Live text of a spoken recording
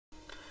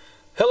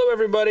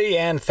everybody,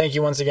 and thank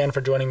you once again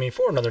for joining me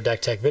for another deck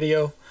tech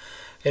video.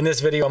 In this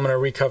video I'm going to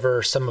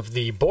recover some of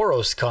the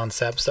Boros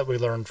concepts that we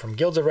learned from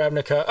Guilds of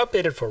Ravnica,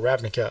 updated for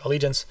Ravnica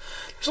Allegiance.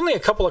 There's only a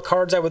couple of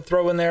cards I would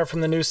throw in there from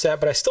the new set,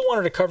 but I still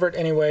wanted to cover it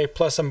anyway,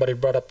 plus somebody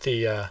brought up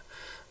the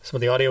some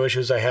of the audio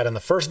issues I had in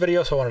the first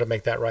video, so I wanted to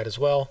make that right as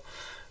well.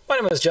 My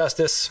name is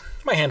Justice,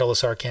 my handle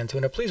is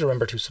Sarkantuna. Please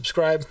remember to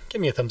subscribe,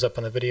 give me a thumbs up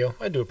on the video,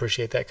 I do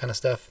appreciate that kind of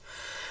stuff.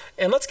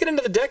 And let's get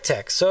into the deck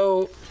tech.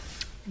 So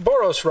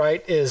Boros,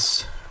 right,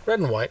 is red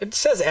and white. It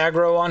says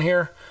aggro on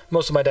here.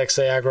 Most of my decks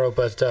say aggro,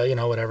 but, you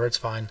know, whatever, it's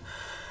fine.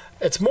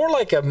 It's more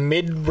like a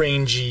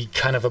mid-rangey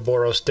kind of a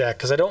Boros deck,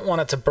 because I don't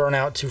want it to burn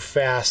out too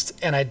fast,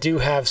 and I do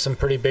have some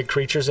pretty big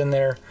creatures in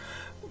there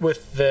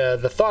with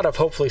the thought of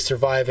hopefully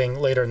surviving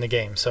later in the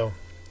game. So,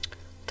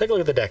 take a look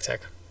at the deck tech.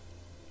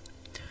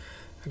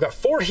 I've got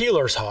 4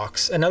 Healer's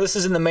Hawks, and now this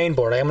is in the main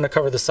board. I am going to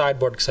cover the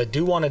sideboard, because I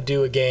do want to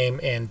do a game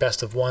in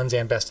best of 1s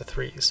and best of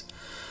 3s.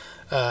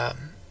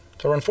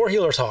 So I run 4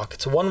 Healer's Hawk.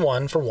 It's a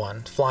 1/1 for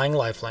 1, flying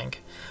lifelink.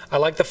 I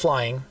like the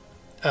flying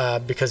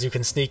because you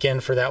can sneak in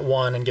for that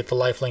 1 and get the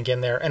lifelink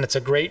in there, and it's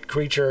a great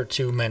creature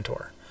to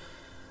mentor.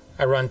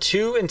 I run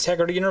 2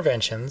 Integrity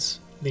Interventions.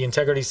 The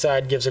Integrity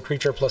side gives a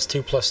creature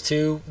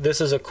 +2/+2.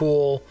 This is a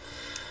cool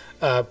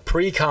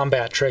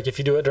pre-combat trick. If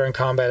you do it during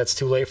combat, it's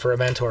too late for a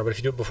mentor, but if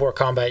you do it before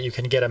combat, you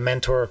can get a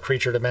mentor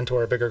creature to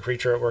mentor a bigger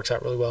creature. It works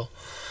out really well.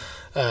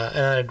 And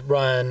then I'd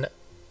run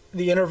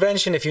the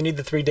Intervention. If you need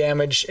the 3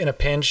 damage in a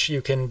pinch, you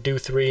can do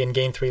 3 and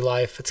gain 3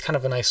 life. It's kind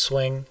of a nice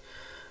swing,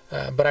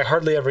 but I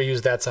hardly ever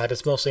use that side.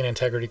 It's mostly an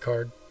Integrity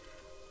card.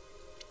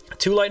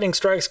 2 Lightning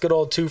Strikes, good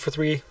old 2 for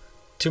 3,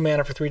 2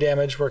 mana for 3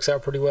 damage, works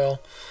out pretty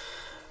well.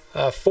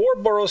 4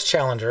 Boros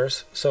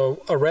Challengers,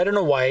 so a red and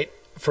a white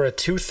for a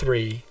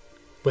 2/3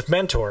 with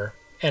Mentor,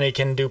 and it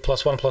can do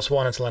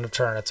 +1/+1 until end of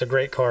turn. It's a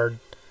great card.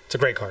 It's a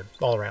great card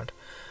all around.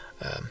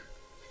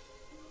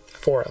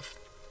 4 of.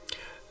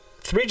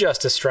 3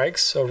 Justice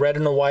Strikes, so red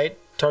and a white,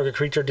 target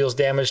creature deals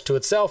damage to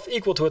itself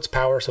equal to its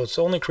power, so it's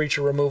only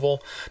creature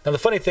removal. Now the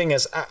funny thing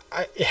is,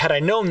 had I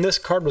known this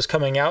card was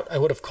coming out, I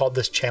would have called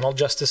this channel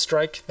Justice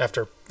Strike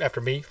after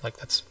me. Like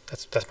that's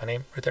my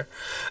name right there.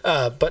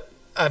 But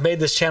I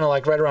made this channel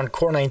like right around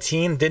Core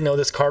 19. Didn't know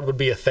this card would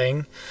be a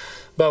thing,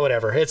 but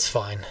whatever. It's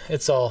fine.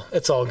 It's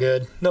all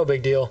good. No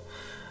big deal.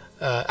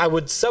 I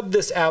would sub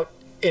this out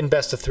in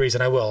best of 3s,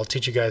 and I will. I'll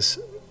teach you guys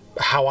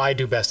how I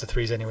do best of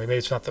 3s anyway. Maybe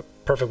it's not the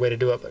perfect way to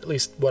do it, but at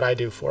least what I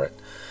do for it.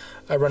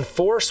 I run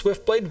 4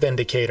 Swiftblade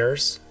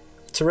Vindicators.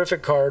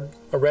 Terrific card.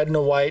 A red and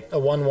a white, a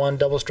 1/1,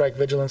 double strike,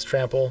 vigilance,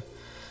 trample.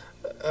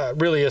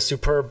 Really a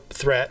superb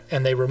threat,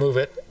 and they remove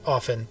it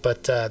often,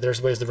 but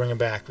there's ways to bring it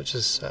back, which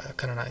is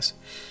kind of nice.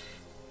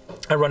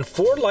 I run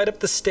 4 Light Up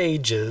the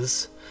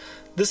Stages.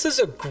 This is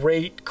a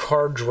great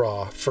card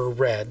draw for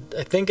red.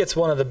 I think it's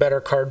one of the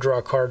better card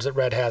draw cards that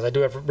red has. I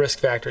do have Risk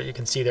Factor, you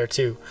can see there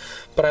too.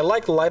 But I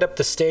like Light Up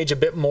the Stage a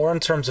bit more in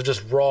terms of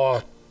just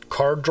raw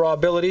card draw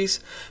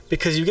abilities,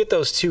 because you get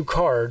those 2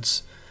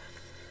 cards,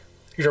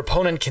 your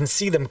opponent can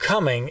see them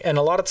coming, and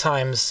a lot of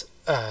times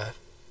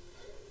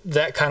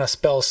that kind of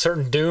spells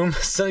certain doom.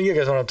 So you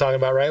guys know what I'm talking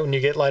about, right? When you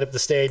get Light Up the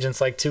Stage and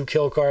it's like 2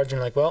 kill cards, and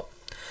you're like, well,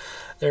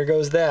 there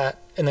goes that.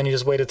 And then you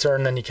just wait a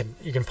turn, and then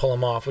you can pull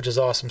them off, which is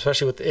awesome,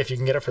 especially if you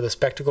can get it for the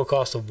spectacle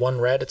cost of 1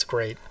 red. It's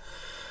great.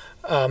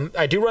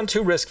 I do run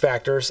 2 Risk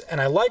Factors,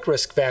 and I like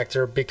Risk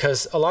Factor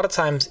because a lot of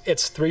times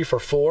it's 3 for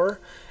 4,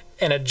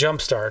 and it jump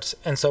starts.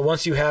 And so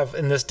once you have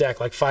in this deck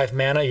like 5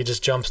 mana, you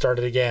just jump start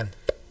it again.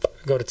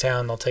 Go to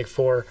town, they'll take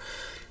 4,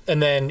 and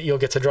then you'll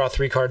get to draw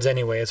 3 cards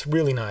anyway. It's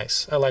really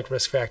nice. I like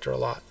Risk Factor a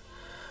lot.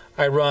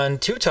 I run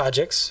 2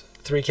 Tajiks,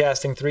 3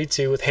 casting,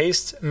 3/2 with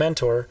Haste,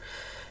 Mentor.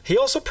 He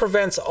also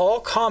prevents all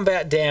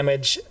combat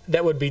damage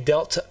that would be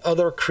dealt to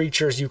other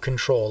creatures you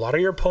control. A lot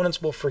of your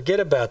opponents will forget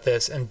about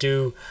this and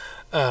do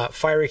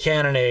Fiery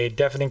Cannonade,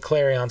 Deafening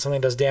Clarion, something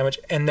that does damage,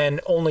 and then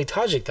only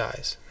Tajik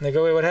dies. And they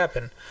go, wait, what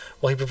happened?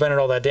 Well, he prevented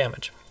all that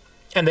damage.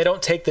 And they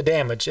don't take the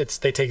damage.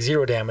 They take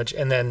 0 damage,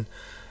 and then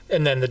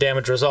the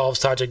damage resolves,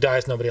 Tajik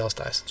dies, nobody else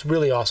dies. It's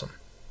really awesome.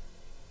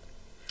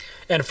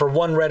 And for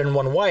 1 red and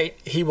 1 white,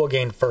 he will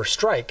gain First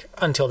Strike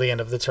until the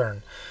end of the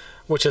turn,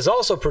 which is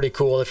also pretty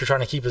cool if you're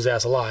trying to keep his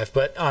ass alive.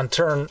 But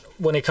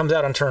when he comes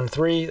out on turn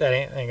 3, that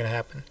ain't gonna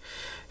happen.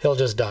 He'll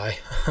just die.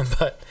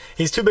 But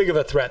he's too big of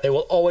a threat. They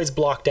will always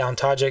block down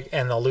Tajik,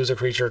 and they'll lose a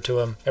creature to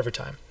him every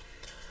time.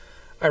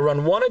 I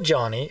run 1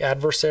 Ajani,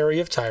 Adversary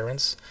of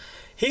Tyrants.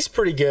 He's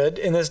pretty good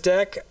in this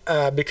deck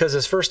because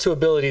his first 2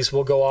 abilities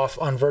will go off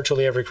on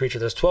virtually every creature.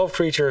 There's 12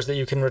 creatures that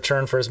you can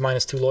return for his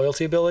 -2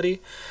 loyalty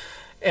ability.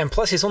 And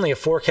plus, he's only a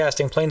 4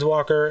 casting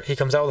planeswalker. He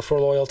comes out with 4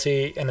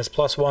 loyalty, and his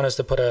 +1 is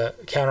to put a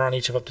counter on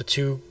each of up to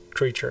 2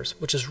 creatures,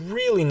 which is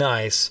really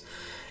nice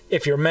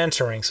if you're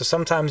mentoring. So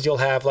sometimes you'll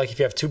have, like if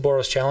you have 2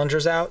 Boros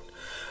Challengers out,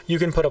 you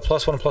can put a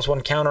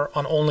 +1/+1 counter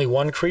on only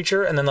 1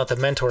 creature and then let the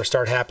mentor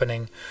start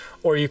happening.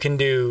 Or you can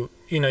do,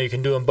 you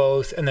can do them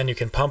both, and then you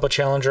can pump a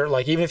Challenger.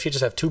 Like even if you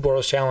just have 2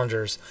 Boros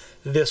Challengers,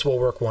 this will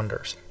work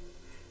wonders.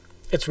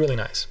 It's really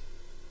nice.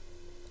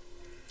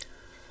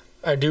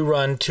 I do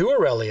run 2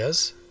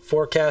 Aurelias,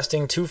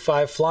 4-casting,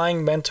 2/5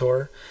 flying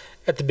mentor.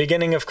 At the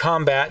beginning of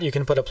combat, you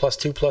can put a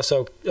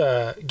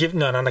 +2/+0,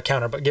 not a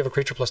counter, but give a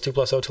creature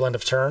 +2/+0 till end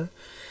of turn.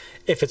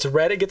 If it's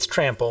red, it gets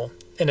trample,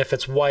 and if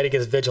it's white, it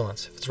gets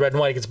vigilance. If it's red and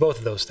white, it gets both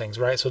of those things,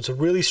 right? So it's a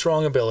really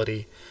strong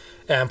ability,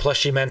 and plus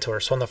she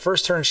mentors. So on the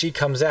first turn she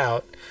comes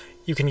out,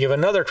 you can give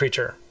another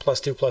creature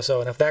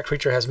 +2/+0, and if that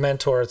creature has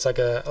mentor, it's like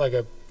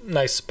a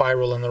nice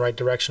spiral in the right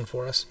direction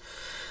for us.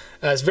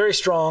 It's very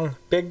strong,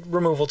 big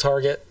removal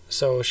target,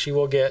 so she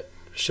will get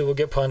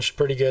punched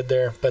pretty good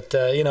there. But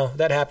you know,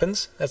 that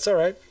happens. That's all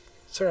right.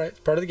 It's all right. It's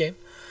part of the game.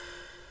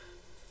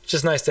 It's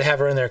just nice to have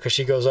her in there because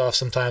she goes off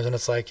sometimes, and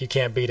it's like you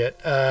can't beat it.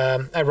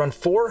 I run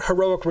 4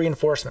 heroic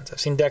reinforcements. I've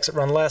seen decks that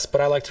run less,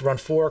 but I like to run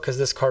 4 because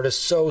this card is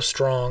so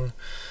strong.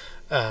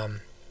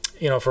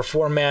 You know, for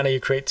 4 mana, you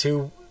create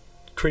 2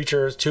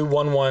 creatures, 2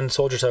 1/1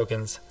 soldier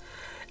tokens,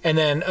 and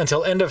then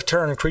until end of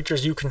turn,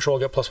 creatures you control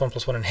get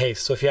 +1/+1 in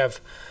haste. So if you have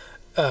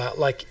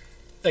like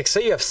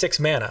say you have 6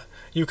 mana,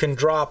 you can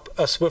drop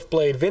a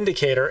Swiftblade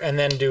Vindicator and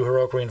then do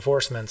heroic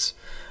reinforcements.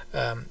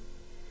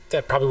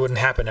 That probably wouldn't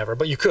happen ever,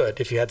 but you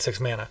could if you had 6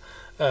 mana.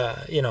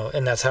 You know,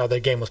 and that's how the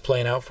game was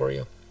playing out for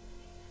you.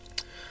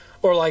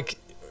 Or like,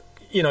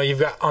 you know, you've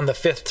got on the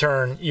 5th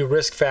turn, you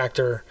risk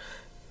factor,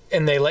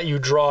 and they let you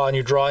draw, and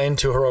you draw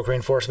into heroic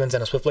reinforcements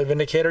and a Swiftblade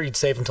Vindicator. You'd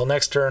save until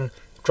next turn,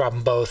 drop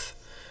them both,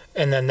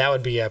 and then that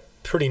would be a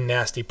pretty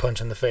nasty punch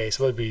in the face.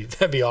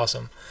 That'd be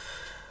awesome.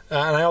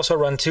 And I also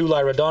run 2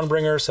 Lyra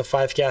Dawnbringers, so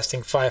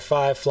 5-casting,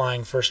 5/5,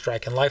 flying, first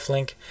strike, and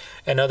lifelink.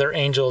 And other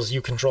angels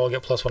you control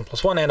get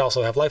 +1/+1 and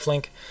also have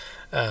lifelink.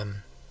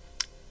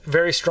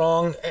 Very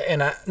strong,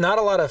 and not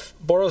a lot of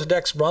Boros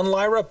decks run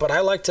Lyra, but I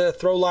like to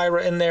throw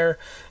Lyra in there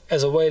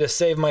as a way to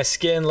save my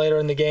skin later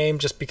in the game,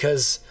 just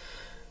because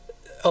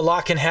a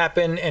lot can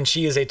happen, and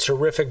she is a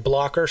terrific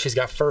blocker. She's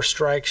got first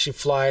strike, she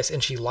flies,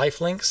 and she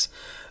lifelinks.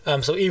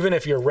 So even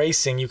if you're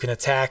racing, you can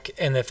attack,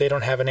 and if they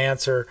don't have an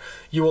answer,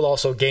 you will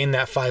also gain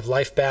that 5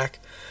 life back.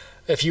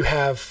 If you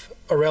have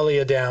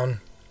Aurelia down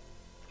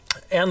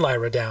and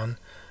Lyra down,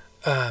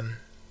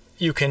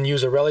 you can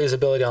use Aurelia's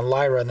ability on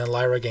Lyra, and then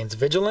Lyra gains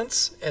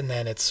vigilance, and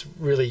then it's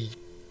really,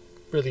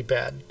 really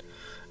bad.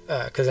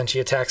 Because then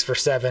she attacks for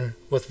 7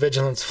 with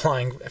vigilance,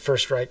 flying,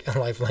 first strike, and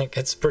lifelink.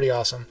 It's pretty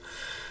awesome.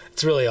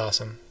 It's really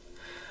awesome.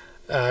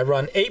 I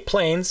run 8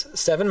 plains,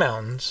 7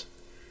 mountains.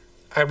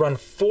 I run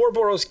 4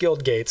 Boros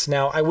Guild Gates.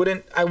 Now, I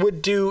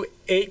would do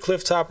 4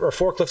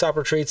 Clifftop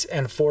Retreats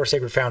and 4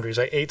 Sacred Foundries,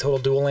 like 8 total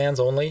dual lands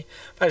only.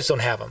 I just don't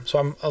have them, so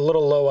I'm a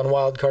little low on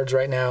wild cards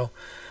right now.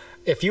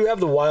 If you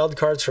have the wild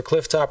cards for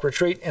Clifftop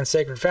Retreat and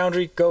Sacred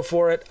Foundry, go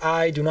for it.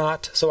 I do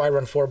not, so I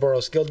run 4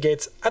 Boros Guild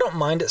Gates. I don't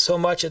mind it so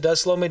much. It does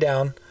slow me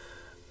down,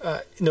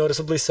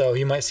 noticeably so.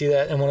 You might see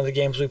that in one of the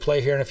games we play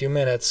here in a few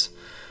minutes.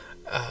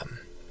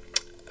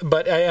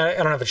 But I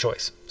don't have a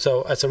choice.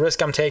 So it's a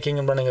risk I'm taking.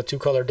 I'm running a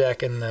 2-color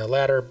deck in the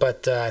ladder,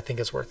 but I think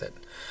it's worth it.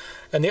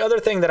 And the other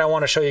thing that I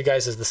want to show you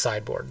guys is the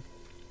sideboard.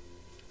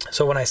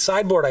 So when I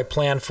sideboard, I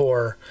plan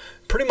for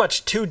pretty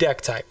much 2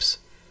 deck types.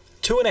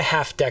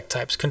 2.5 deck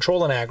types,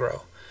 control and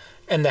aggro.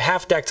 And the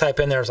half deck type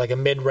in there is like a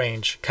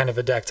mid-range kind of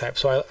a deck type.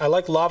 So I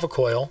like Lava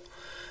Coil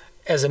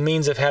as a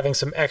means of having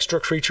some extra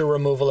creature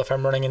removal if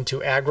I'm running into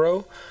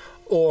aggro,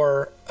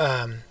 or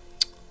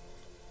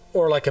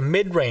like a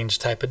mid-range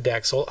type of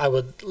deck. So I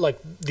would like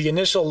the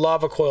initial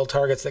Lava Coil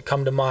targets that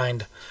come to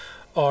mind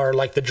are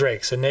like the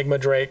Drakes, Enigma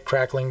Drake,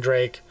 Crackling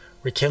Drake,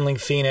 Rekindling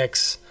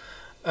Phoenix,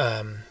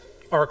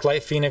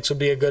 Arclight Phoenix would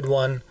be a good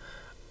one.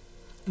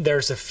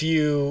 There's a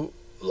few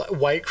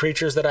white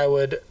creatures that I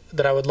would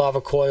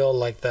Lava Coil,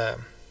 like the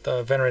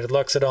Venerated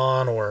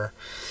Luxodon, or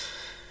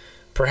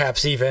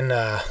perhaps even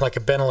like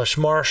a Benelish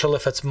Marshal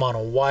if it's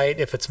mono white.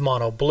 If it's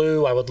mono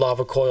blue, I would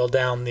Lava Coil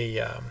down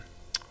the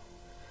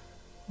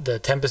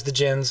Tempest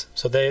Djinns.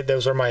 So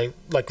those are my,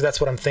 like,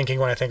 that's what I'm thinking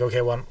when I think,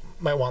 okay, well,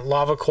 might want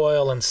Lava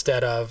Coil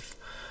instead of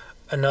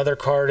another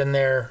card in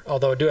there,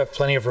 although I do have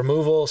plenty of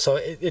removal, so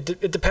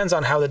it depends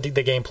on how the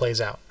game plays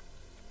out.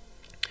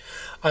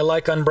 I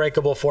like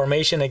Unbreakable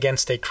Formation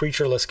against a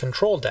creatureless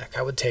control deck.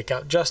 I would take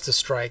out Justice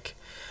Strike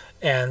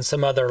and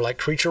some other like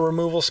creature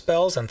removal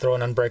spells and throw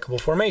an Unbreakable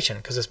Formation,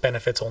 because this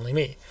benefits only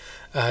me.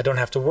 I don't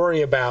have to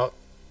worry about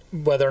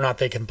whether or not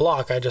they can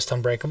block. I just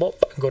Unbreakable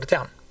and go to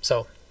town.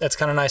 So that's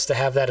kind of nice to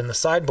have that in the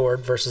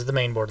sideboard versus the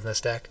main board in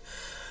this deck.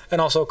 And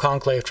also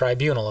Conclave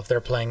Tribunal. If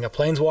they're playing a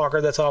Planeswalker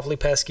that's awfully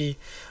pesky,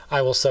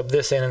 I will sub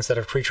this in instead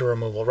of creature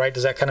removal, right?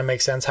 Does that kind of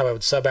make sense how I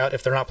would sub out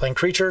if they're not playing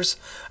creatures?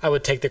 I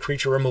would take the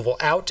creature removal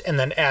out and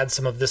then add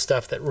some of this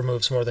stuff that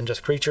removes more than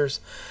just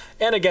creatures.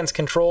 And against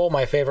control,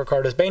 my favorite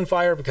card is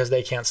Banefire because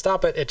they can't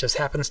stop it. It just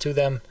happens to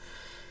them.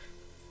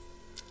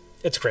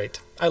 It's great.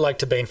 I like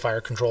to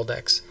Banefire control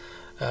decks,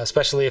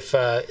 especially if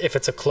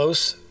it's a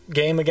close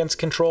game against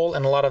control,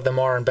 and a lot of them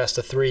are in best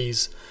of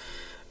 3s.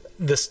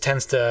 This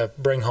tends to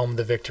bring home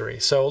the victory.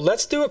 So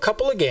let's do a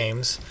couple of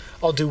games.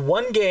 I'll do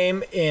 1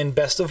 game in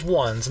best of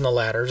 1s in the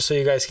ladder, so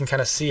you guys can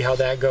kind of see how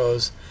that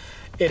goes.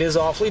 It is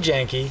awfully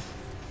janky.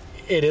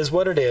 It is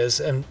what it is,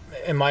 and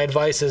my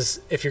advice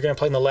is, if you're going to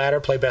play in the ladder,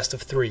 play best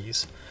of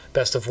 3s.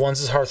 Best of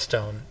ones is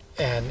Hearthstone,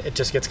 and it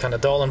just gets kind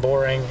of dull and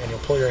boring, and you'll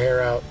pull your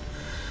hair out.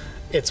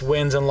 It's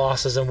wins and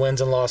losses and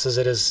wins and losses.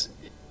 It is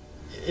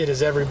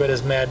every bit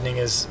as maddening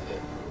as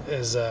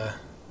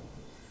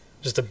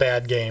just a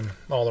bad game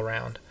all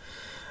around.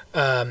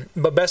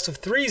 But best of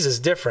threes is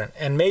different,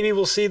 and maybe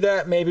we'll see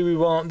that, maybe we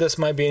won't. This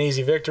might be an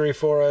easy victory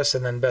for us,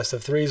 and then best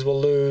of threes will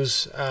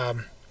lose.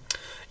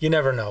 You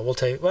never know. Well,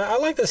 I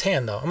like this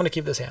hand though. I'm going to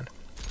keep this hand.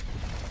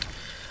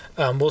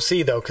 We'll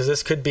see though, because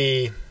this could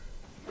be,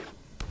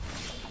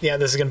 yeah,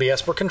 this is going to be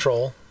Esper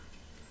Control.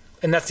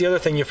 And that's the other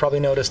thing you've probably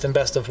noticed in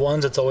best of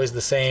ones. It's always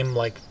the same,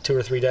 like 2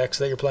 or 3 decks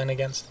that you're playing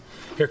against.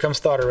 Here comes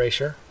Thought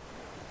Erasure.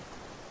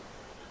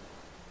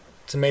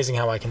 It's amazing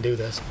how I can do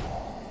this.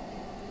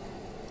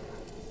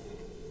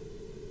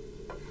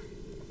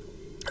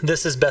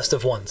 This is best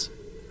of ones.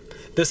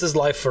 This is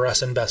life for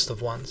us in best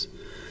of ones.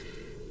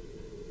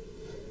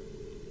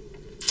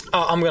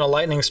 I'm going to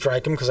Lightning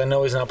Strike him because I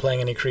know he's not playing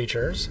any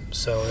creatures.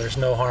 So there's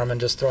no harm in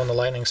just throwing the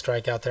Lightning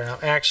Strike out there. Now,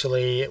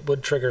 actually, it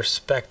would trigger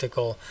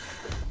Spectacle.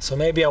 So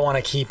maybe I want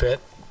to keep it.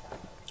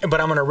 But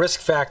I'm going to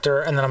Risk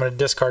Factor, and then I'm going to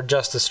discard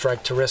Justice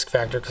Strike to Risk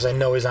Factor because I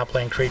know he's not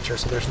playing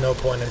creatures, so there's no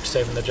point in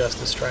saving the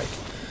Justice Strike.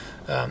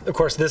 Of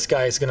course, this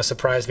guy is going to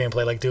surprise me and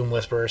play like Doom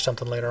Whisperer or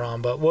something later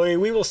on, but we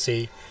will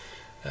see.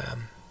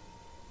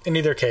 In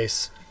either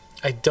case,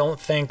 I don't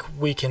think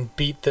we can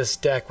beat this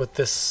deck with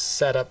this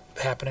setup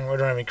happening. We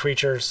don't have any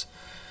creatures.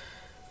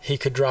 He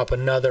could drop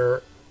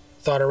another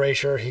Thought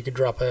Erasure. He could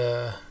drop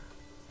a...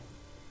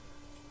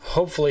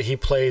 Hopefully he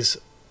plays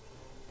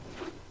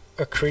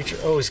a creature.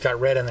 Oh, he's got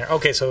red in there.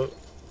 Okay, so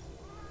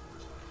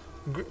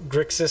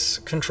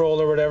Grixis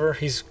Control or whatever.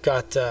 He's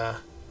got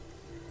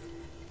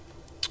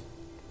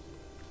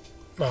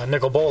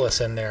Nicol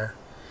Bolas in there.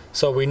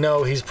 So we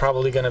know he's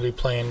probably going to be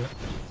playing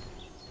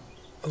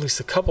at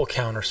least a couple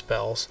counter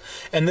spells.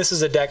 And this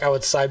is a deck I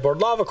would sideboard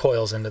Lava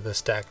Coils into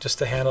this deck just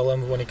to handle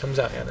him when he comes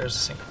out. Yeah, there's a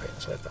Syncopate.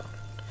 That's what I thought.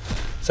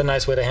 It's a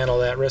nice way to handle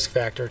that Risk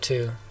Factor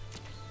too.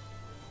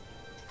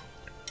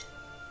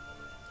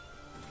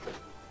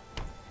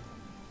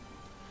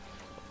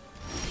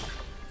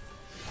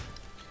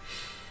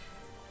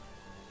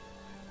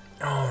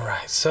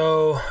 Alright,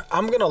 so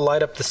I'm going to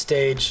light up the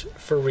stage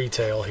for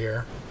retail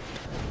here.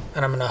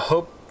 And I'm going to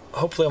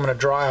hopefully I'm going to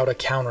draw out a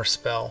counter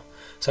spell.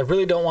 So I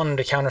really don't want him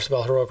to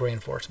counterspell Heroic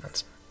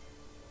Reinforcements.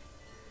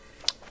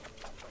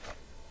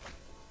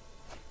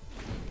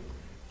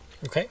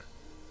 Okay.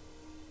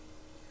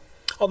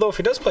 Although if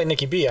he does play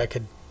Nikki B, I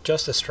could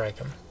Justice Strike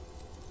him.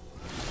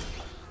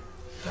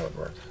 That would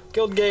work.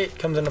 Guildgate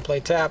comes into play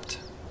tapped.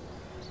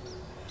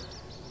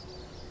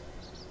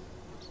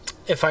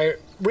 If I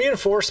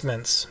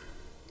Reinforcements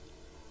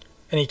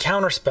and he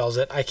counterspells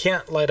it, I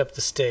can't light up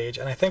the stage,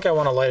 and I think I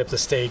want to light up the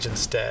stage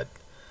instead.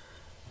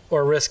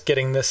 Or risk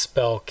getting this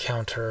spell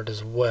countered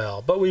as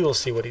well. But we will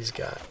see what he's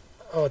got.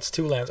 Oh, it's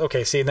 2 lands.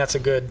 Okay, see, and that's a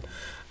good...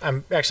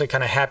 I'm actually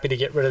kind of happy to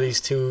get rid of these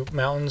 2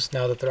 mountains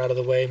now that they're out of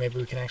the way. Maybe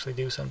we can actually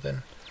do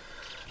something.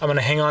 I'm going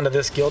to hang on to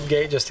this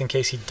Guildgate just in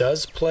case he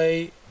does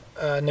play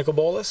Nicol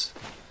Bolas.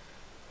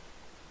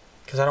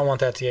 Because I don't want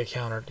that to get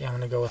countered. Yeah, I'm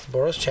going to go with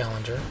Boros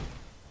Challenger.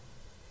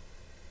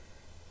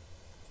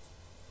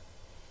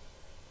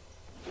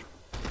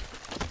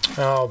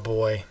 Oh,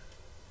 boy.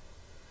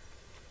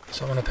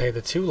 So I'm going to pay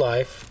the 2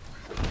 life.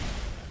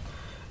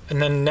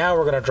 And then now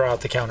we're going to draw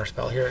out the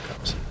counterspell. Here it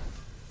comes.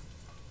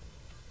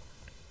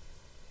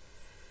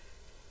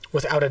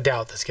 Without a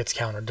doubt, this gets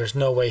countered. There's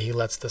no way he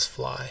lets this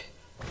fly.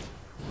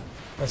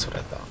 That's what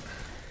I thought.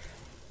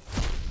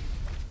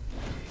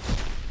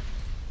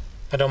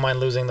 I don't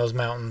mind losing those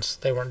mountains.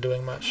 They weren't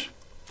doing much.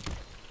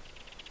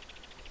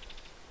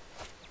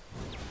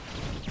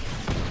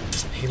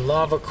 He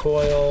Lava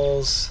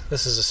Coils.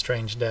 This is a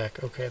strange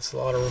deck. Okay, it's a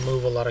lot of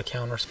removal, a lot of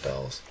counter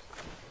spells.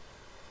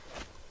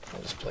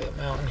 I'll just play a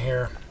mountain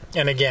here.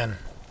 And again,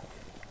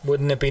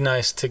 wouldn't it be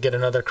nice to get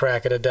another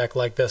crack at a deck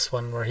like this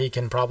one where he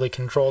can probably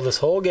control this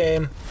whole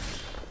game?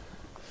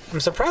 I'm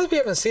surprised we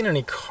haven't seen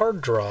any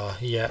card draw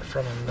yet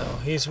from him, though.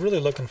 He's really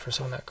looking for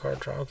some of that card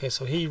draw. Okay,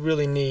 so he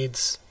really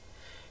needs...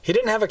 He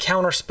didn't have a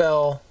counter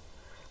spell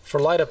for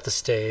Light Up the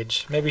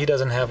Stage. Maybe he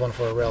doesn't have one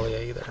for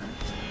Aurelia either.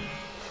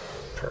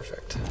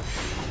 Perfect.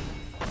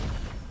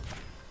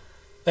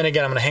 And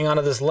again, I'm going to hang on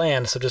to this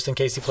land, so just in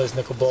case he plays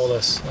Nicol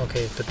Bolas.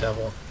 Okay, the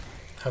Devil.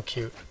 How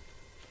cute.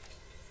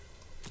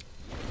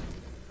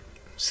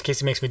 Just in case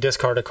he makes me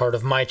discard a card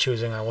of my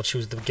choosing, I will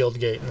choose the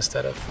Guildgate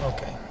instead of...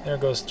 Okay, there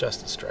goes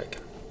Justice Strike.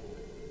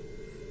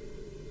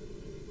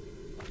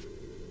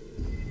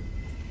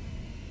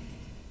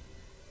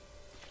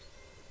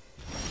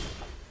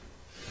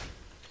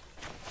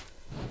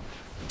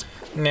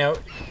 Now,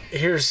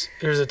 here's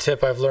a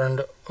tip I've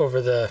learned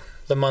over the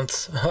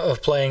months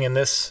of playing in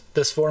this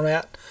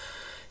format.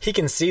 He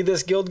can see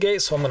this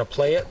Guildgate, so I'm going to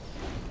play it.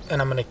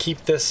 And I'm going to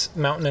keep this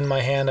mountain in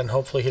my hand, and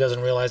hopefully he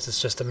doesn't realize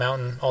it's just a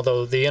mountain,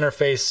 although the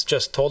interface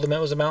just told him it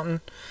was a mountain.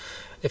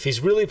 If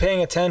he's really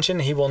paying attention,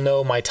 he will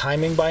know my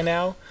timing by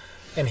now,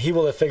 and he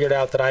will have figured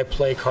out that I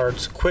play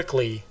cards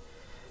quickly,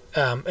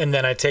 and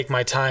then I take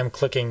my time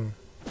clicking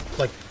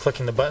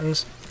the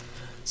buttons.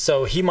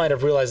 So he might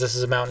have realized this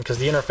is a mountain because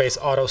the interface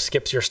auto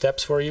skips your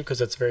steps for you because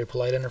it's a very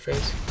polite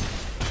interface.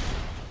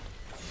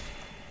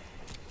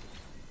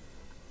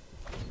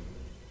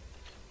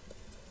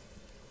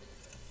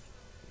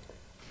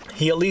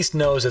 He at least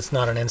knows it's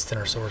not an instant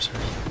or sorcery.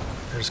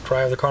 There's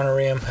Cry of the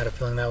Carnarium. Had a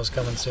feeling that was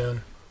coming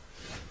soon.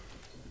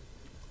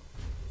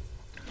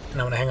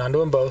 And I'm going to hang on to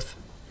them both.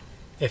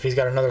 If he's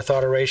got another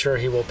Thought Erasure,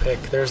 he will pick...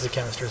 There's the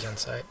Chemister's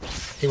Insight.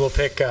 He will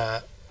pick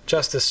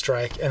Justice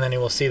Strike, and then he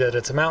will see that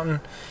it's a mountain,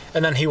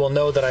 and then he will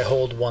know that I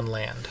hold one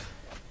land.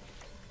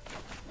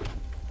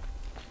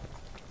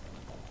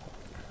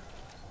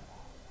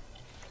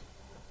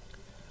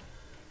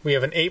 We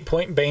have an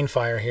 8-point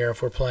Banefire here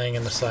if we're playing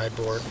in the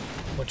sideboard,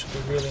 which would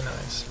be really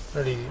nice.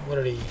 What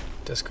did he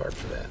discard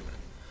for that?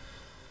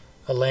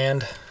 A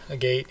land, a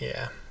gate,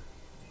 yeah.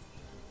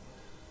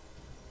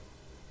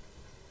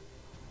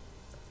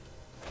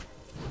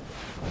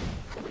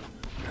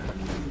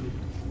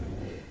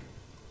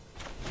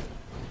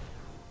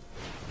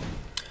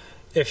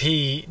 If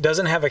he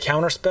doesn't have a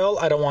counter spell,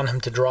 I don't want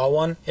him to draw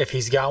one. If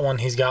he's got one,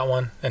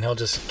 and he'll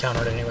just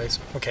counter it anyways.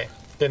 Okay,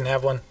 didn't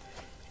have one.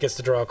 Gets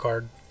to draw a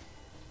card.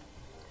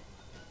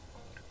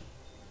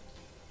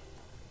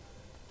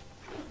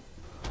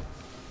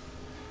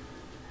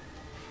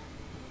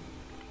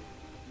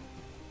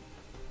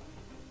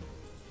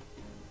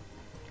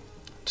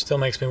 Still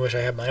makes me wish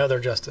I had my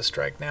other Justice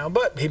Strike now,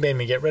 but he made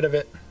me get rid of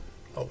it.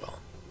 Oh well.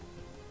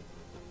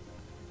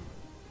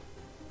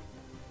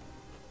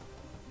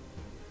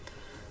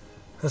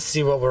 Let's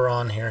see what we're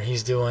on here.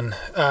 He's doing,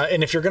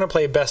 and if you're going to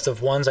play best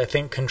of ones, I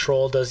think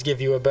Control does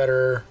give you a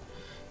better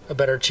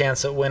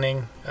chance at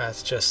winning.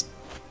 It's just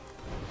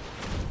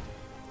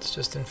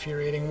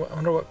infuriating. I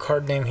wonder what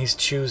card name he's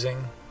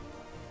choosing.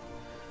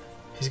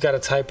 He's got to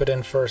type it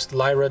in first.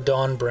 Lyra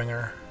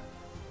Dawnbringer.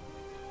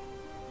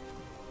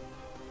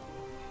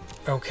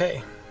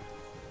 Okay.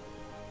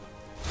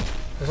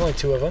 There's only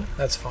 2 of them.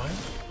 That's fine.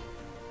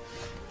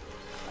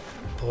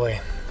 Boy,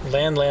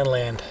 land, land,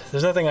 land.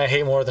 There's nothing I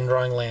hate more than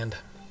drawing land.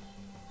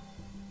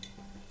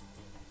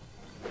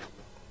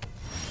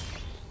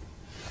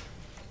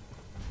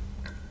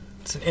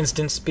 It's an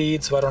instant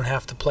speed, so I don't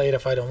have to play it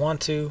if I don't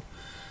want to.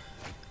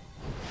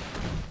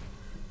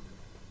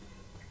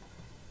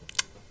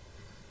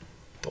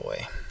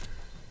 Boy.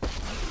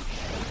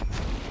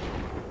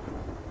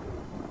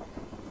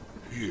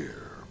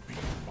 Here be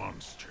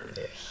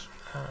monsters.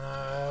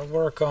 Yeah.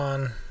 Work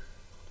on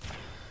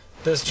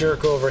this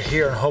jerk over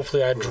here, and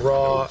hopefully I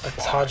draw a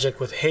Tajik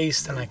with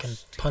haste, and I can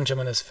punch him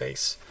in his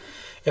face.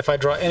 If I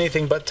draw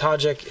anything but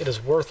Tajik, it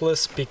is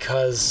worthless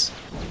because...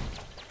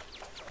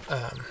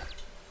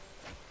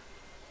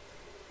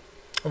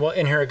 well,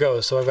 and here it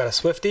goes. So I've got a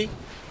Swifty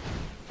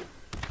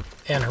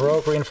and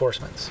Heroic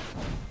Reinforcements.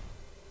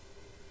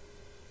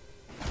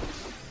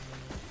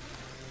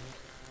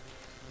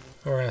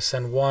 We're going to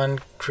send one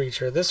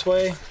creature this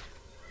way,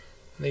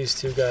 these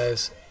 2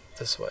 guys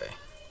this way.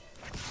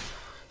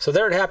 So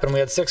there it happened. We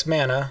had 6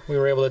 mana. We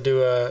were able to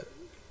do a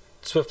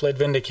Swiftblade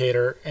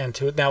Vindicator and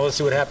 2. Now let's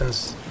see what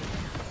happens.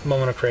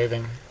 Moment of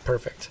Craving.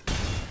 Perfect.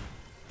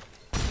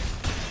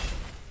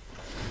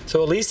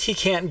 So at least he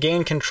can't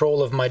gain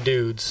control of my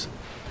dudes.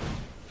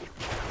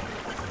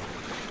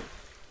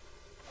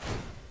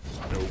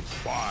 No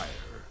fire,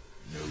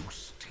 no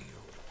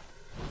steel.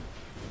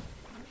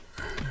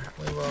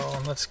 We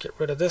will. Let's get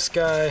rid of this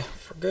guy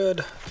for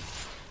good.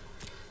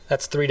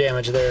 That's 3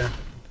 damage there.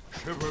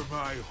 Shiver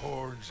my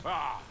horns.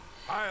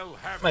 I'll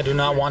have I do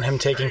not want him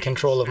taking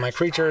control of my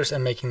creatures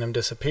and making them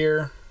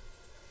disappear.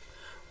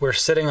 We're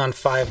sitting on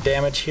 5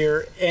 damage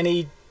here.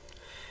 Any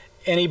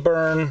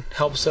burn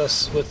helps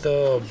us with the...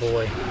 oh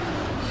boy.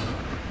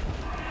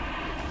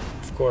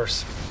 Of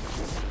course.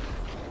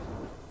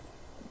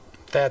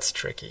 That's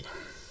tricky.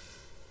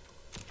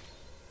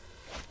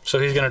 So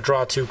he's going to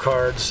draw 2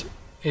 cards.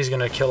 He's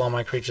going to kill all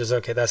my creatures.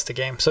 Okay, that's the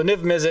game. So Niv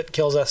Mizzet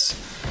kills us.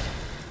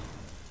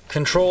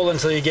 Control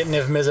until you get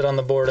Niv Mizzet on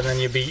the board, and then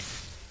you beat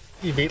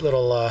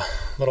little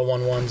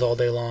 1/1s all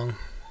day long.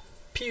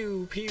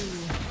 Pew pew.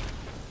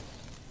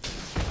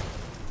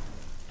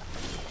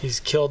 He's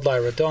killed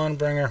Lyra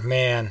Dawnbringer.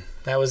 Man,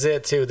 that was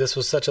it too. This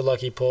was such a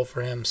lucky pull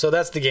for him. So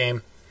that's the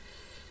game.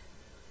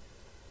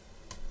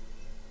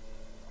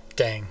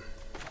 Dang.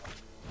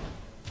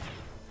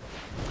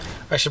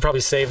 I should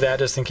probably save that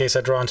just in case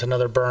I draw into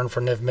another burn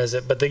for Niv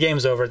Mizzet, but the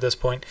game's over at this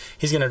point.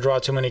 He's going to draw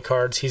too many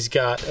cards. He's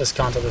got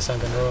Escanta the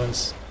Sunken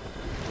Ruins.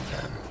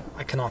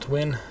 I cannot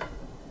win.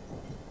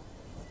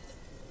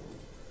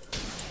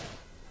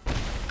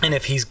 And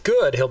if he's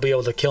good, he'll be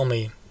able to kill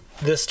me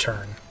this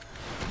turn.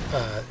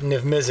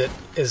 Niv Mizzet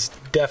is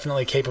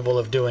definitely capable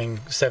of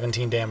doing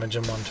 17 damage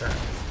in 1 turn.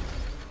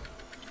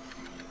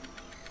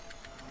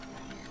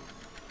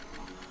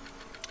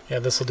 Yeah,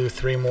 this will do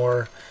 3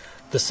 more.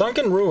 The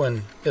Sunken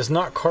Ruin is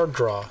not card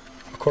draw,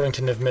 according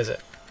to Niv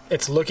Mizzet.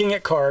 It's looking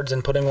at cards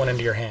and putting one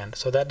into your hand,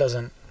 so that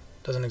doesn't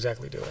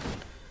exactly do it.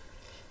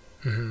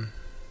 Mm-hmm.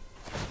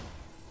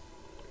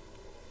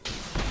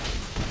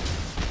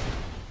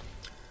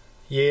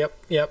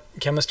 Yep.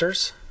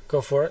 Chemisters,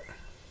 go for it.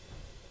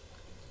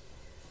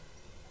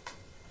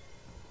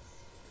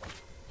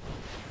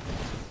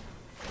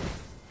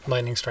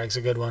 Lightning Strike's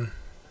a good one.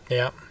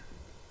 Yeah.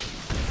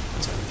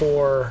 It's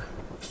 4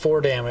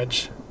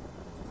 damage.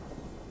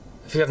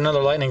 If you got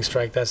another Lightning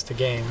Strike, that's the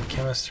game.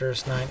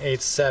 Chemisters 9,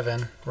 8,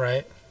 7,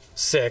 right?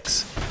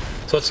 6.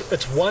 So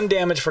it's 1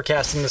 damage for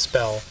casting the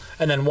spell,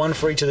 and then 1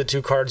 for each of the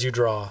 2 cards you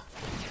draw.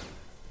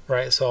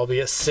 Right, so I'll be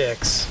at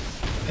 6,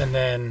 and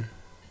then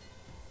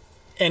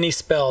any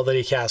spell that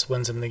he casts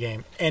wins him the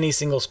game. Any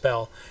single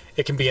spell.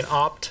 It can be an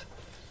opt.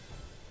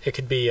 It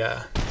could be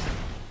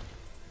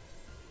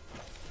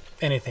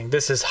anything.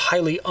 This is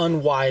highly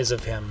unwise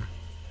of him.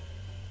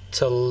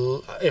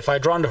 If I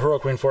draw into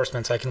Heroic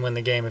Reinforcements, I can win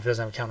the game if he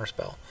doesn't have a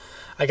counterspell.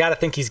 I gotta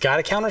think he's got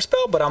a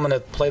counterspell, but I'm gonna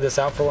play this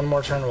out for 1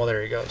 more turn. Well,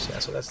 there he goes. Yeah,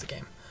 so that's the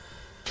game.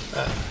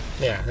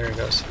 Yeah, there he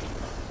goes.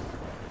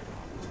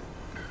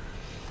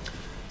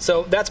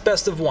 So that's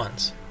best of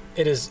ones.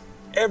 It is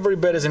every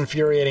bit as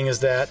infuriating as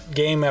that,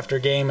 game after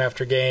game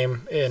after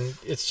game, and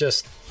it's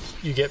just,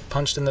 you get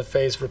punched in the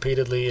face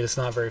repeatedly. It's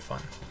not very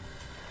fun.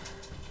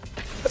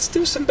 Let's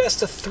do some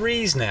best of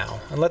 3s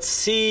now, and let's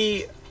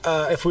see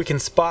if we can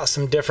spot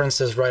some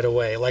differences right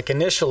away. Like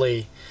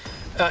initially,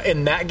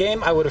 in that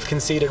game, I would have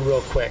conceded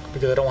real quick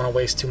because I don't want to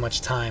waste too much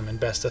time in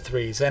best of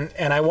 3s.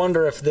 And I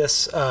wonder if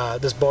this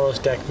this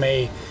Boros deck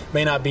may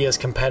not be as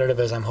competitive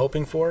as I'm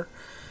hoping for.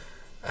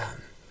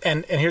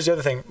 And here's the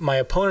other thing. My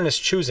opponent is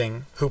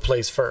choosing who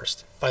plays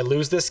first. If I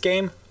lose this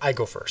game, I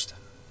go first.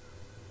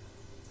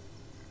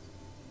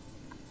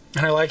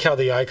 And I like how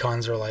the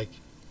icons are like...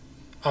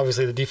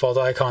 Obviously, the default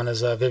icon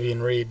is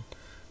Vivian Reed.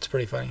 It's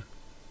pretty funny.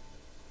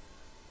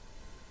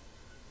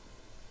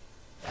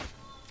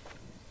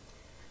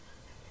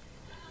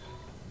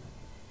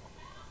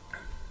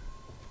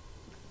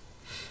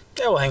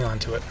 Yeah, we'll hang on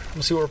to it.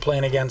 We'll see what we're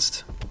playing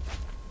against.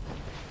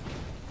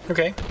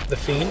 Okay, the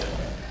Fiend.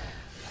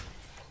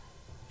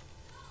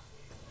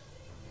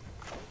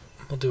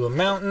 We'll do a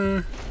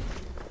mountain.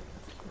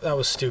 That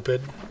was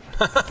stupid.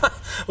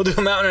 We'll do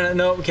a mountain and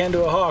no, we can't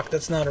do a hawk.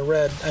 That's not a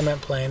red. I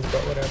meant plains,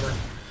 but whatever.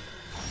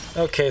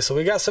 Okay, so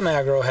we got some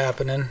aggro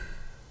happening.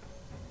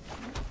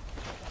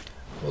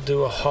 We'll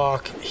do a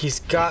hawk. He's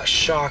got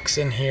shocks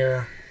in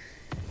here.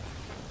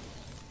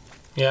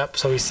 Yep,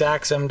 so he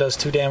sacks him, does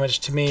 2 damage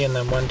to me, and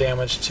then 1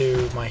 damage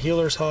to my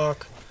healer's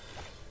hawk.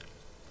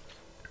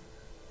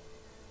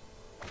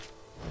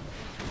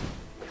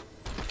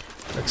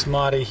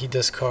 Exmati, he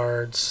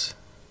discards.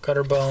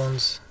 Gutter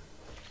Bones.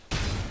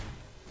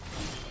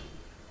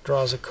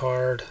 Draws a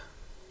card.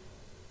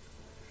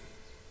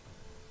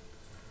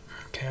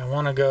 Okay, I'm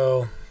gonna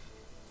go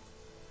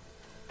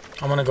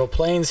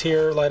plains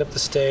here, light up the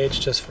stage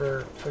just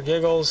for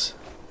giggles.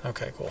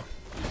 Okay, cool.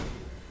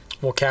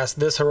 We'll cast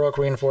this Heroic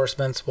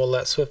Reinforcements. We'll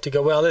let Swifty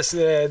go. Well, this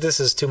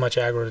is too much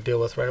aggro to deal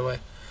with right away.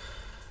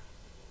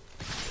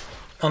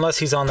 Unless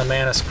he's on the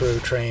Mana Screw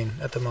train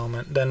at the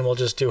moment, then we'll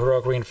just do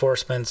Heroic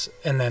Reinforcements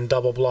and then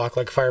double block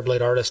like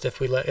Fireblade Artist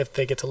if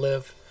they get to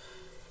live.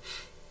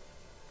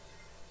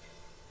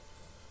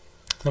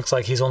 Looks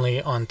like he's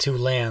only on 2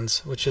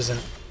 lands, which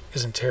isn't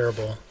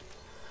terrible.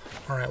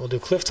 All right, we'll do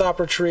Clifftop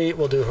Retreat.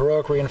 We'll do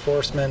Heroic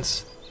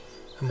Reinforcements,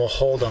 and we'll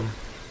hold them.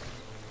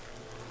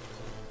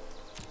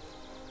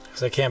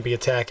 I can't be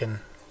attacking.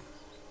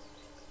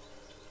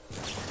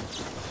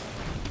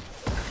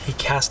 He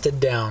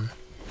casted down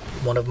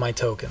one of my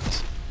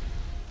tokens.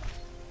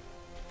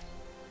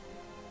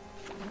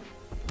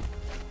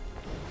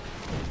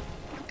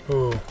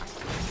 Ooh.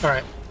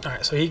 Alright,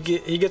 so he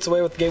gets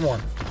away with game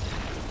 1.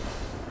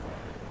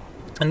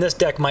 And this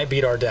deck might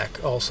beat our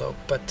deck also,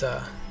 but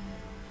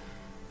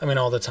I mean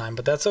all the time,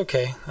 but that's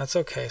okay. That's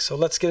okay. So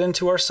let's get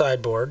into our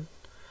sideboard.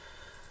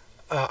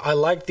 I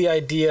like the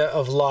idea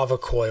of Lava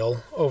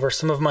Coil over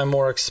some of my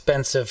more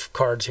expensive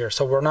cards here.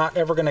 So we're not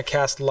ever going to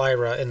cast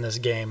Lyra in this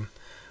game.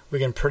 We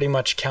can pretty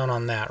much count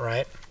on that,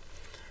 right?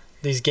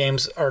 These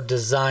games are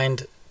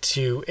designed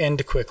to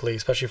end quickly,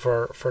 especially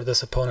for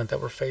this opponent that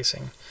we're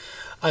facing.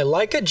 I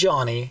like a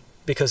Johnny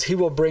because he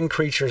will bring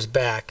creatures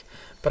back,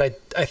 but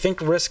I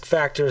think risk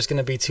factor is going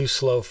to be too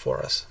slow for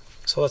us.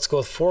 So let's go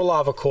with 4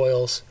 Lava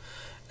Coils.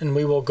 And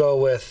we will go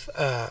with,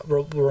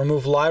 we'll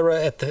remove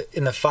Lyra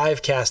in the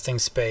 5 casting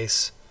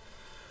space.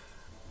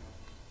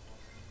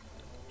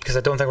 Because I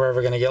don't think we're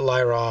ever going to get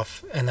Lyra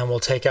off. And then we'll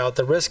take out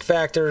the risk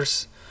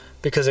factors.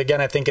 Because again,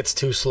 I think it's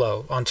too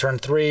slow. On turn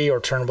 3 or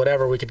turn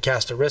whatever, we could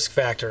cast a risk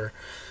factor.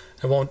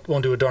 It won't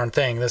do a darn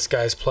thing. This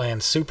guy's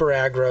playing super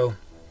aggro.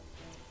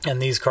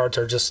 And these cards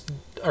are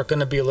going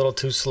to be a little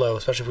too slow.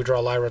 Especially if we draw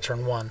Lyra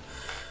turn 1.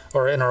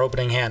 Or in our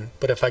opening hand.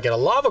 But if I get a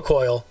Lava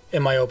Coil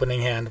in my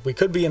opening hand, we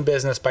could be in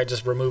business by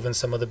just removing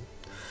some of the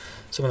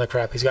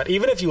crap he's got.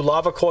 Even if you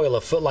Lava Coil a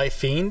Footlight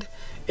Fiend,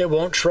 it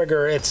won't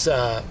trigger its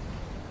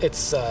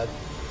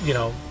you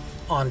know,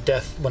 on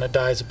death when it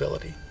dies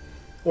ability.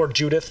 Or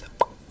Judith,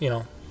 you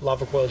know,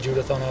 Lava Coil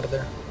Judith on out of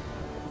there.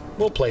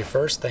 We'll play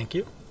first, thank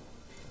you.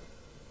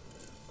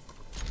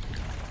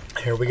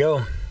 Here we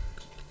go.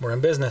 We're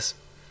in business.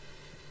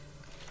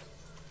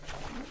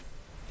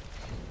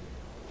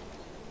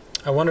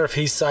 I wonder if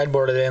he's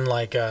sideboarded in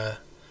like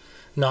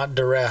not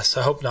duress.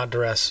 I hope not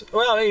duress.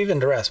 Well, even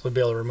duress would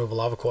be able to remove a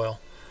Lava Coil.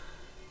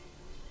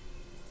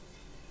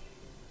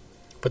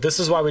 But this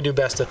is why we do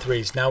best of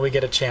threes. Now we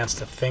get a chance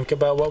to think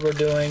about what we're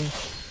doing,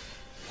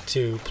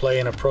 to play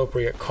an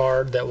appropriate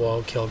card that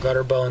will kill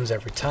Gutter Bones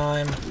every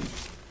time.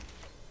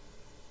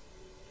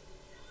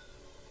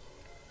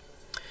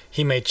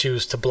 He may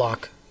choose to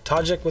block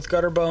Tajik with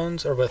Gutter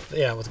Bones, or with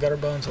Gutter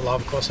Bones, a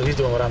Lava Coil. So he's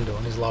doing what I'm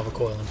doing. He's Lava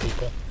Coiling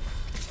people.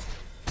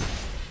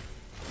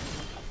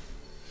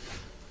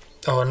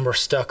 Oh, and we're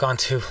stuck on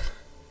 2.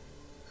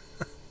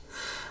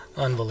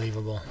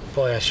 Unbelievable.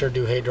 Boy, I sure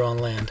do hate drawing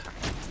land.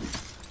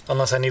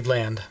 Unless I need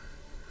land.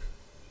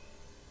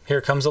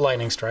 Here comes a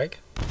lightning strike.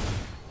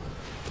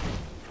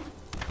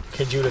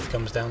 Okay, Judith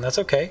comes down. That's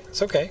okay.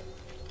 It's okay.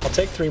 I'll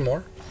take 3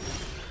 more.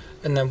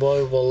 And then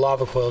we'll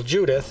Lava Coil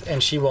Judith,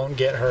 and she won't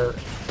get her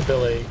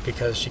ability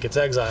because she gets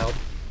exiled.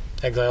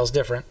 Exile's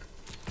different.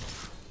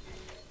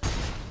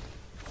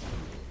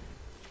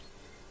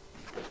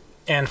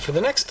 And for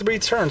the next 3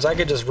 turns, I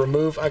could just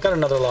remove... I got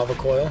another Lava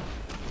Coil.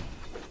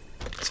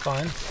 It's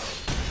fine.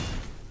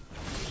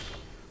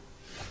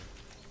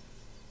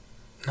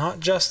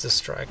 Not Justice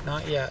Strike,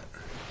 not yet.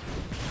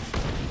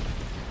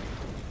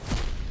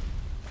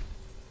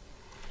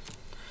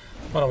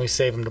 Why don't we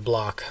save him to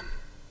block?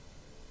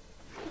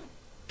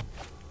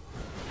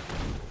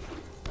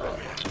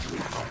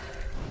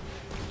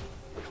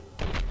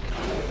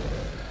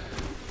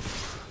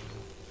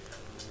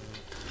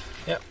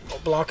 Yep, we'll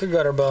block a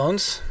Gutter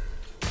Bones.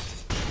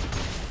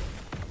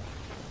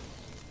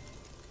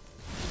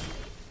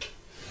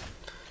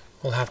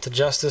 We'll have to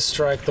Justice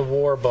Strike the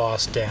War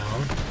Boss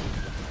down.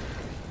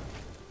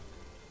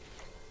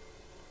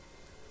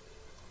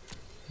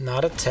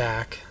 Not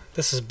attack.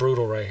 This is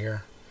brutal right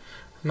here.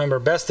 Remember,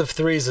 best of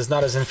threes is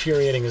not as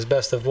infuriating as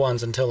best of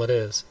ones until it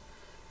is.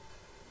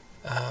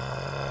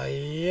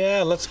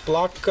 Yeah, let's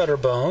block Gutter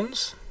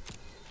Bones.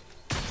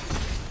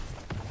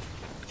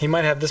 He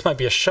might have, this might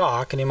be a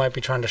shock, and he might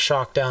be trying to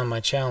shock down my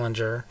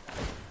challenger.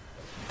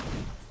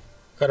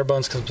 Gutter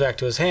Bones comes back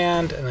to his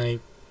hand, and then he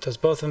does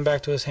both of them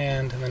back to his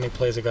hand, and then he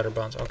plays a Gutter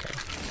Bones. Okay.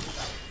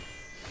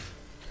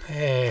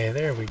 Hey,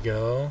 there we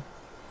go.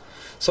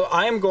 So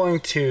I am going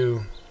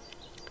to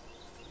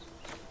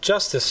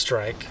Justice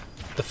Strike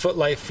the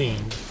Footlight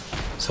Fiend.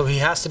 So he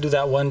has to do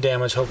that 1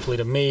 damage, hopefully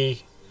to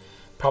me.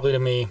 Probably to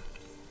me.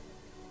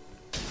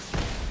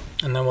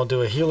 And then we'll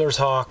do a Healer's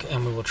Hawk,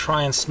 and we will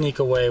try and sneak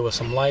away with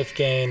some life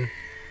gain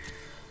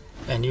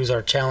and use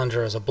our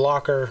challenger as a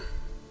blocker.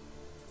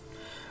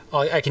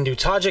 I can do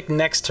Tajik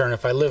next turn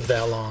if I live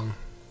that long.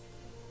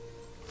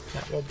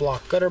 Yeah, we'll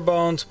block Gutter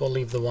Bones. We'll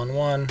leave the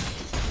 1/1.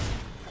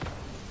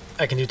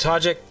 I can do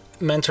Tajik,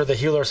 mentor the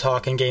Healer's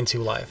Hawk, and gain 2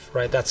 life.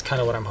 Right? That's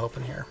kind of what I'm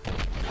hoping here.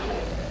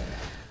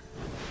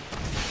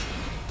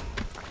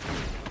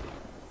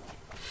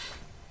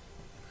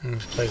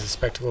 Plays the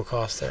Spectacle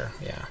cost there.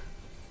 Yeah.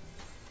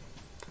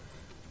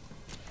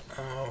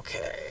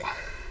 Okay.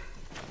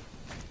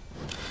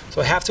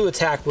 So I have to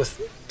attack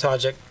with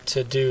Tajik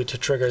to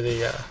trigger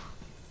the...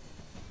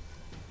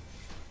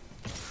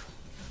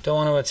 Don't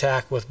want to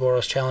attack with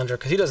Boros Challenger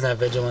because he doesn't have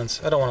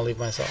Vigilance. I don't want to leave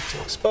myself too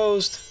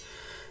exposed.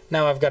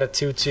 Now I've got a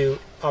 2/2.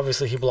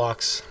 Obviously he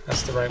blocks.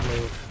 That's the right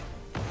move.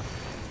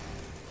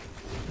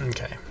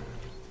 Okay.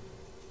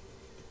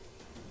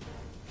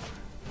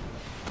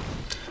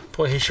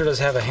 Boy, he sure does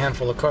have a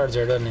handful of cards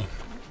there, doesn't he?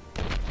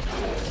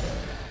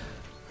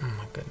 Oh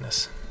my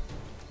goodness.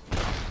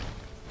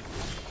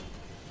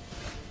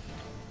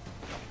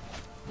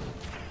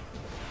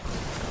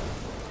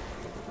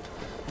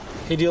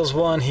 He deals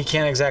 1. He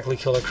can't exactly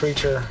kill a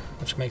creature,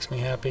 which makes me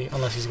happy,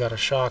 unless he's got a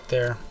shock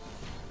there.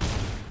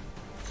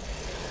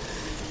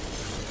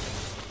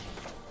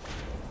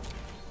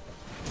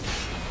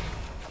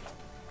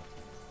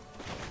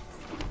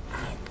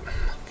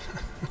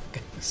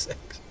 Goodness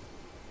sakes.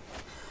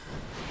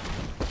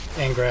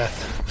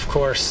 Angrath, of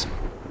course.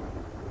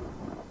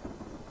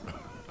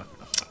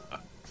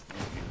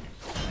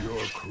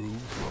 Your crew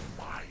for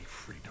my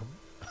freedom.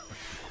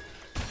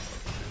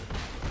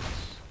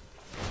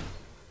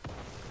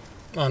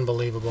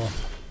 Unbelievable.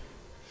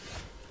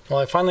 Well,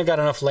 I finally got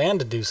enough land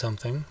to do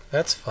something.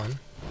 That's fun.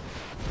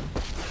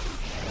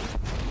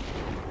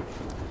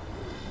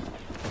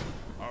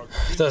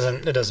 It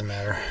doesn't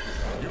matter.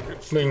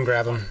 We can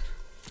grab him.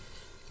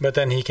 But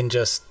then he can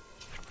just...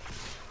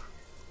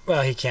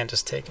 Well, he can't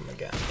just take him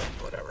again.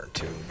 But whatever.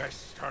 2,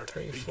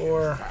 3,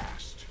 4.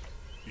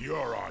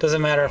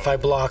 Doesn't matter if I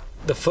block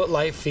the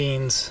Footlight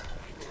Fiends,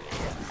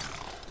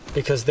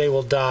 because they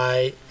will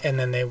die, and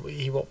then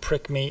he will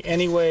prick me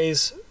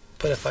anyways.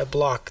 But if I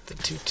block the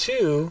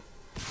 2/2,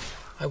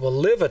 I will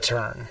live a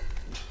turn.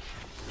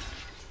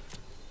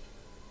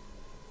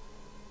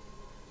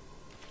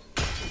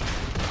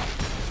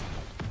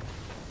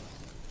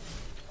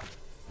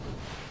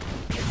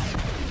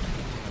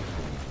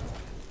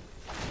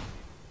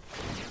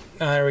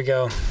 There we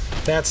go.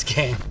 That's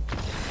game.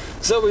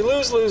 So we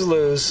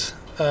lose.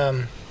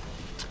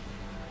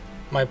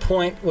 My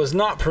point was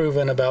not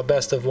proven about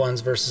best of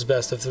ones versus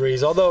best of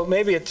threes, although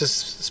maybe it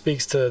just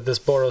speaks to this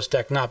Boros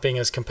deck not being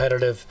as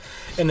competitive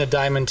in the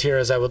diamond tier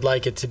as I would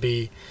like it to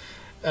be.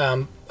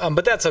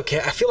 But that's okay.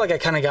 I feel like I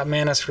kind of got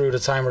mana screwed a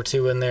time or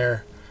two in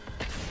there.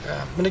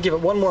 I'm gonna give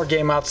it one more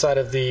game outside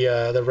of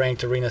the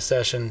ranked arena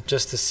session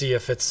just to see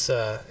if it's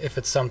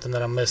something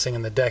that I'm missing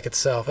in the deck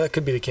itself. That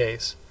could be the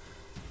case.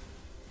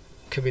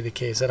 Could be the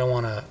case. I don't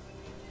want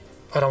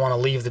to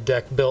leave the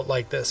deck built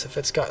like this if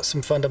it's got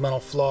some fundamental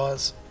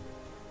flaws.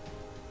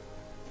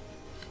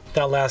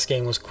 That last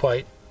game was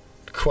quite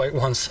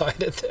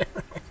one-sided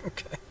there.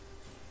 Okay.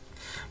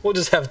 We'll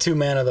just have 2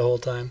 mana the whole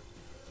time.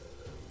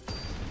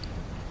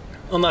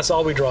 Unless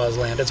all we draw is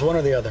land. It's one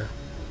or the other.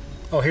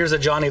 Oh, here's a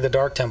Johnny the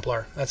Dark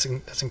Templar. That's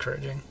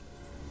encouraging.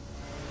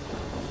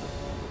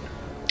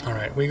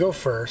 Alright, we go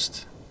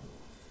first.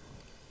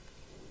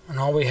 And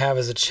all we have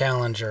is a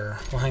challenger.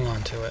 We'll hang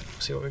on to it.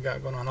 See what we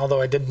got going on.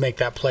 Although I did make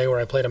that play where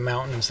I played a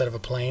mountain instead of a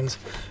plains,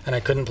 and I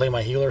couldn't play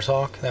my healer's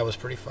hawk. That was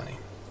pretty funny.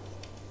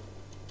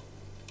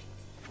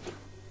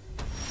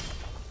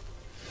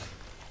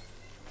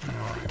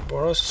 Alright,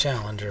 Boros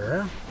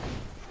Challenger.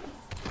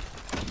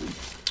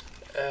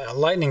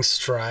 Lightning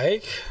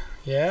Strike.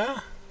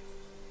 Yeah.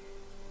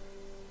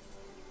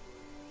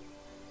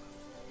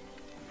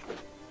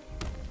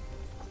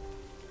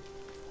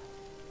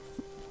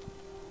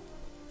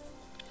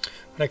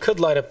 But I could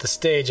light up the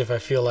stage if I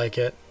feel like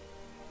it.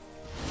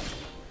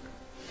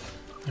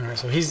 Alright,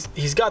 so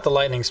he's got the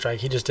Lightning Strike.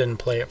 He just didn't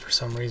play it for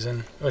some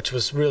reason, which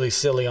was really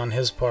silly on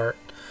his part.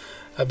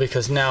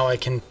 Because now I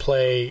can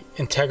play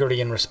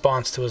Integrity in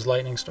response to his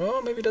Lightning Strike.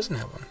 Oh, maybe he doesn't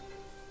have one.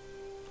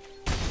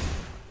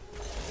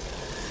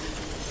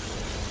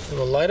 So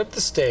we'll light up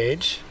the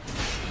stage.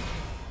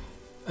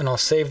 And I'll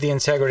save the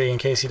Integrity in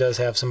case he does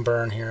have some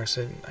burn here.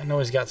 So I know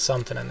he's got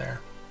something in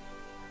there.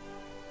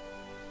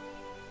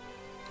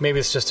 Maybe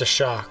it's just a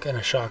shock, and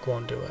a shock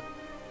won't do it.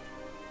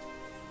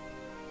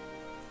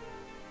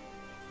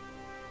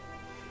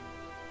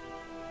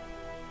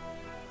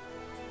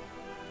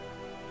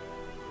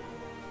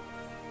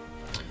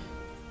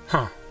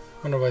 Huh.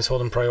 Wonder what he's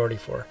holding priority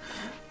for.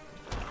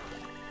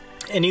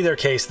 In either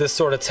case, this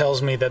sort of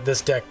tells me that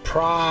this deck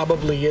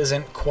probably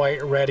isn't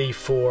quite ready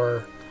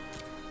for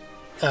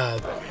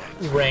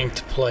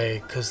ranked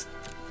play, because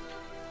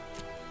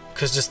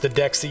just the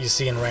decks that you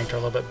see in ranked are a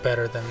little bit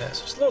better than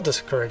this. It's a little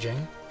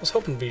discouraging. I was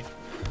hoping it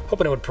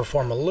would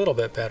perform a little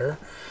bit better.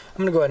 I'm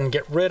going to go ahead and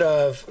get rid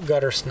of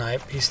Gutter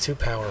Snipe. He's too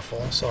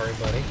powerful. Sorry,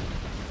 buddy.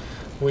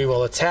 We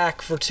will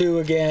attack for 2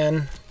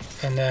 again,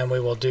 and then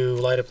we will do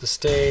light up the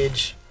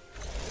stage.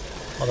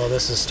 Although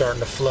this is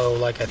starting to flow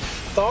like I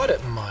thought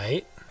it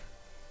might.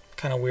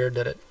 Kind of weird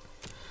that it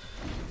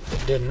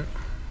didn't.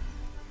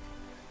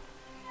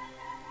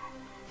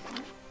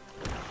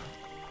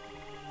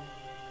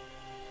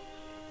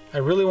 I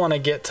really want to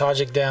get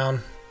Tajik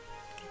down,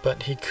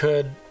 but he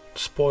could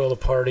spoil the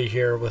party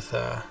here with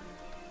the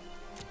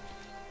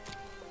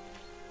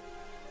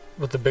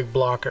big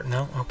blocker.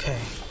 No? Okay.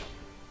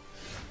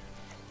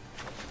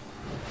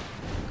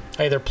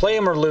 I either play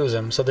him or lose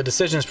him, so the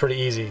decision's pretty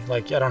easy.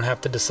 Like, I don't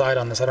have to decide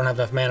on this. I don't have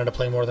enough mana to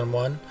play more than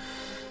one.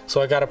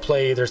 So I gotta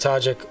play either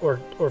Tajik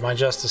or my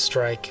Justice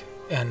Strike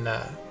and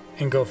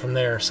go from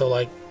there. So,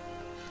 like,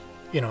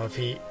 you know, if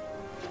he...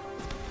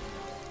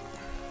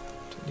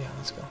 Yeah,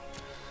 let's go.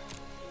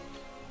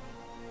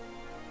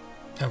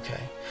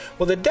 Okay.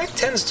 Well, the deck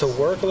tends to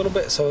work a little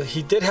bit, so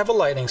he did have a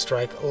Lightning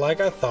Strike,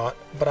 like I thought,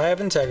 but I have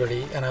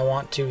Integrity, and I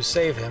want to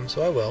save him,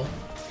 so I will.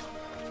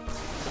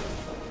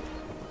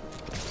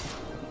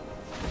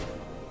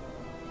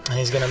 And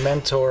he's going to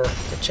mentor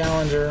the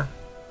Challenger,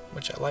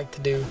 which I like to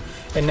do,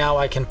 and now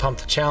I can pump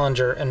the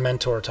Challenger and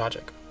mentor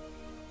Tajik.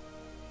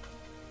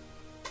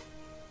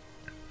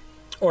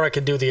 Or I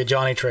could do the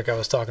Ajani trick I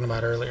was talking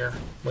about earlier,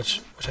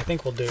 which I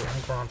think we'll do. I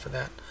think we're on for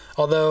that.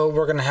 Although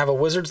we're going to have a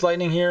Wizard's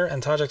Lightning here,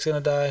 and Tajik's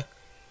going to die.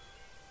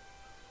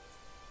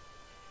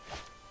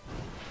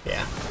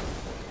 Yeah.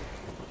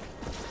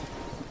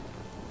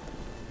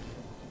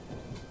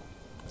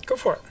 Go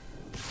for it.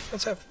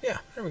 Let's have... Yeah,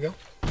 there we go.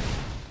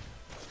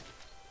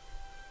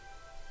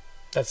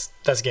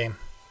 That's game.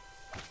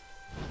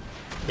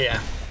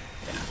 Yeah.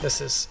 Yeah, this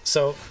is...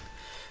 So,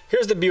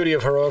 here's the beauty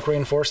of Heroic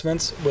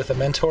Reinforcements with a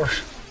Mentor.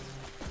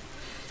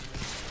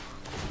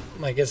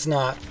 Like, it's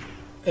not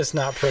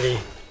pretty...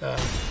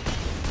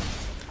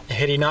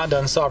 had he not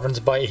done Sovereign's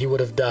Bite, he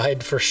would have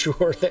died for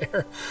sure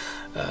there.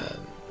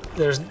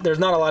 There's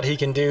not a lot he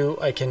can do.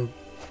 I can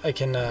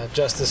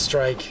Justice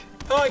Strike...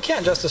 Oh, I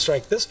can't Justice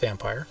Strike this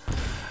vampire.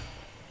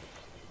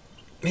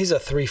 He's a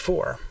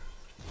 3/4.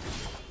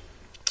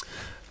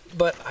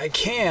 But I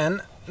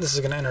can... This is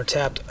going to enter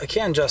tapped. I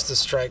can Justice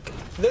Strike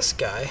this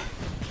guy.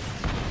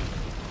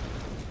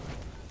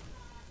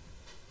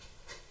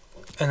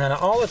 And then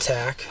I'll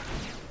attack.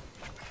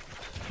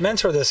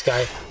 Mentor this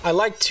guy. I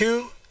like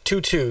 2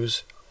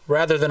 2/2s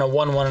rather than a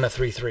 1/1 and a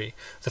 3/3.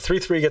 The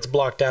 3/3 gets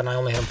blocked out and I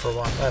only have him for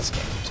 1. That's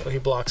game. So he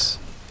blocks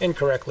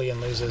incorrectly and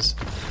loses.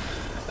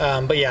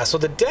 But yeah, so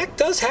the deck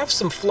does have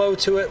some flow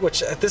to it,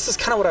 which this is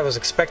kind of what I was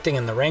expecting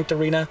in the ranked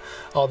arena,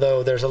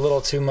 although there's a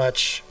little too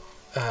much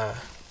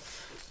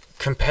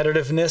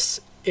competitiveness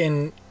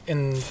in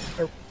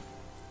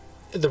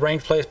the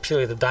ranked play,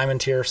 particularly the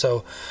diamond tier.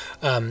 So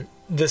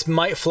this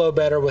might flow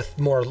better with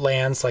more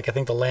lands. Like I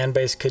think the land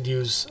base could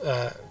use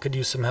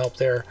some help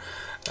there.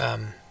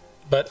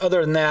 But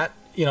other than that,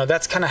 you know,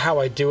 that's kind of how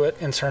I do it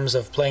in terms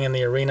of playing in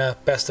the arena.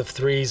 Best of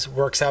threes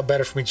works out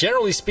better for me,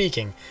 generally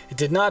speaking. It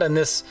did not in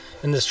this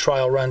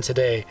trial run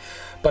today,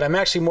 but I'm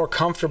actually more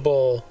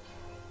comfortable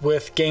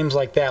with games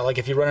like that. Like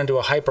if you run into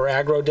a hyper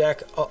aggro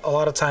deck, a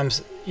lot of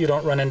times you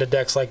don't run into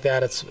decks like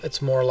that.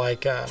 It's more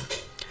like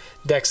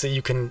decks that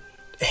you can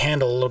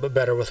handle a little bit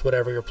better with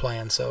whatever you're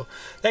playing. So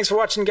thanks for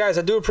watching, guys.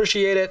 I do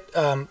appreciate it.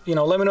 You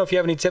know, let me know if you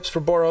have any tips for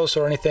Boros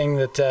or anything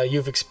that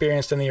you've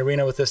experienced in the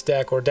arena with this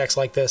deck or decks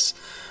like this.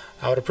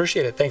 I would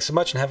appreciate it. Thanks so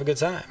much and have a good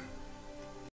time.